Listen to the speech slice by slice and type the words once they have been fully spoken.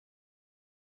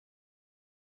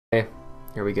Okay,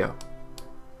 here we go.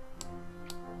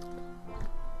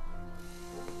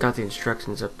 Got the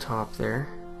instructions up top there.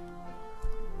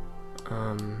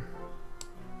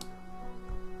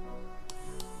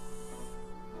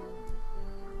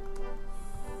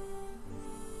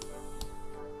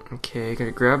 Okay,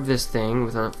 gotta grab this thing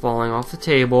without it falling off the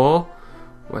table.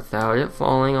 Without it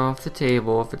falling off the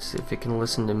table, if it can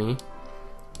listen to me.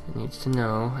 It needs to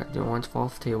know. I don't want it to fall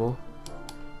off the table.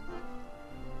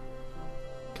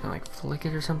 Can I like flick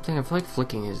it or something? I feel like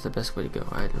flicking is the best way to go.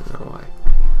 I don't know why.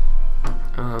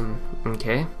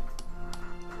 Okay.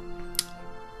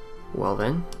 Well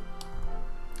then.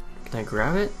 Can I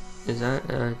grab it? Is that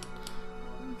a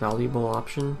valuable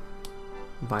option?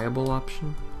 Viable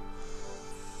option?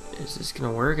 Is this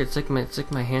gonna work? It's like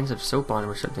my hands have soap on them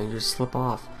or something. Just slip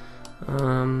off.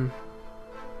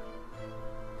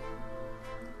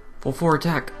 Full forward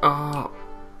attack. Oh.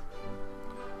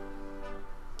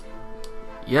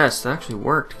 Yes, that actually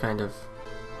worked, kind of.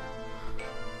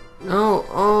 No,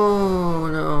 oh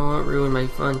no, it ruined my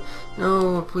fun.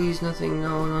 No, please, nothing,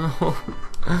 no.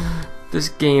 This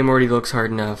game already looks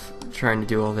hard enough trying to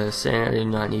do all this, and I do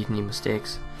not need any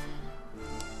mistakes.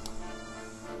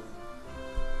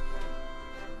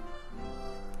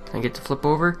 Can I get to flip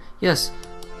over? Yes,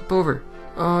 flip over.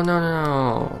 Oh,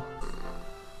 no.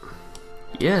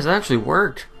 Yes, that actually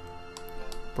worked.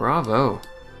 Bravo.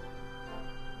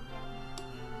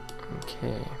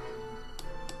 Okay.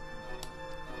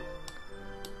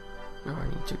 Now I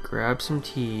need to grab some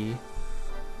tea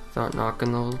without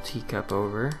knocking the little teacup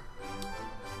over.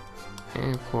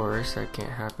 And of course, that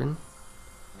can't happen.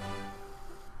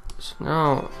 So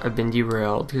now I've been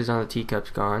derailed because now the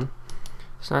teacup's gone.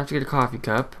 So now I have to get a coffee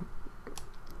cup.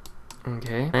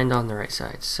 Okay. And on the right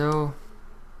side. So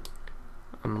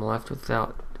I'm left with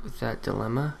that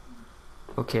dilemma.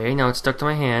 Okay, now it's stuck to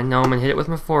my hand. Now I'm gonna hit it with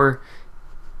my forehand,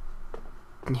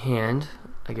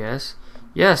 I guess.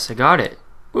 Yes, I got it.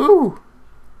 Woo!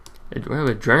 I have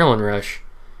an adrenaline rush.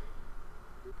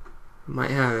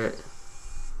 Might have it.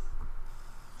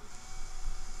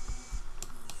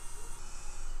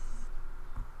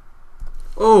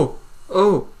 Oh!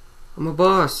 I'm a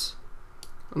boss.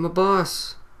 I'm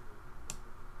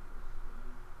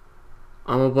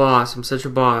such a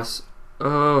boss.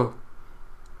 Oh,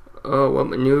 what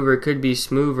maneuver could be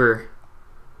smoother?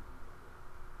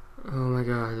 Oh my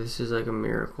god, this is like a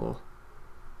miracle.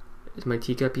 Is my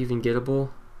teacup even gettable?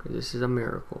 Because this is a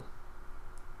miracle.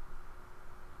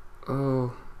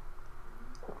 Oh.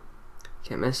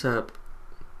 Can't mess up.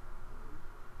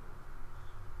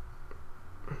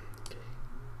 Okay.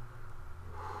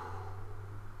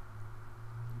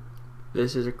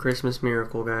 This is a Christmas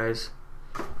miracle, guys.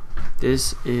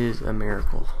 This is a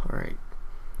miracle. Alright.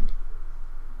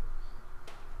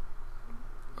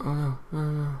 Oh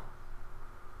no.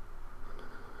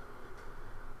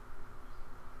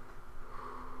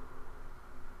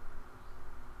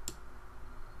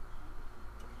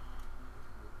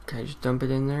 Can I just dump it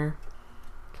in there?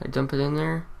 Can I dump it in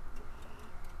there?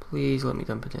 Please let me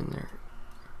dump it in there.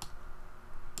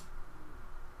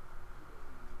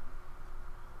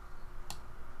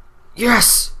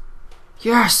 Yes!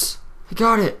 Yes! I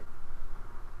got it!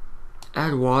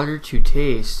 Add water to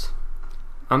taste.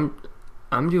 I want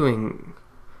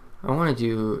to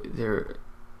do their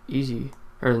easy,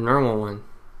 or the normal one.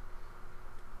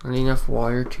 Not enough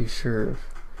water to serve.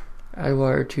 Add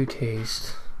water to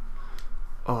taste.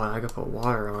 Oh, I gotta put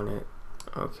water on it.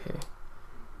 Okay.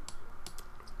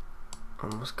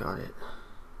 Almost got it.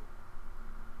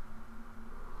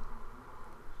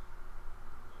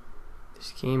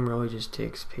 This game really just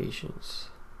takes patience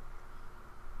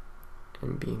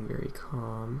and being very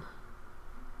calm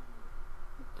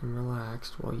and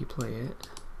relaxed while you play it.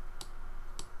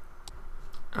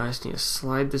 I just need to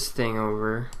slide this thing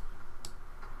over.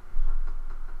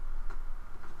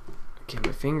 Okay,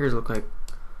 my fingers look like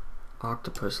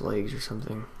octopus legs or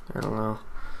something. I don't know.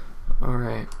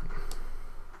 Alright.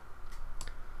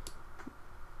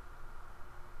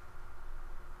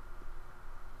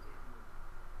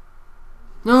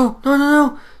 No!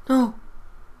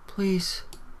 Please.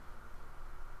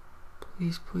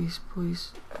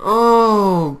 Please.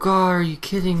 Oh, God, are you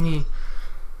kidding me?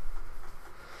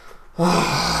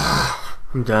 Oh,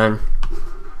 I'm done.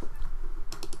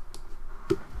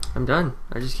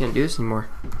 I just can't do this anymore.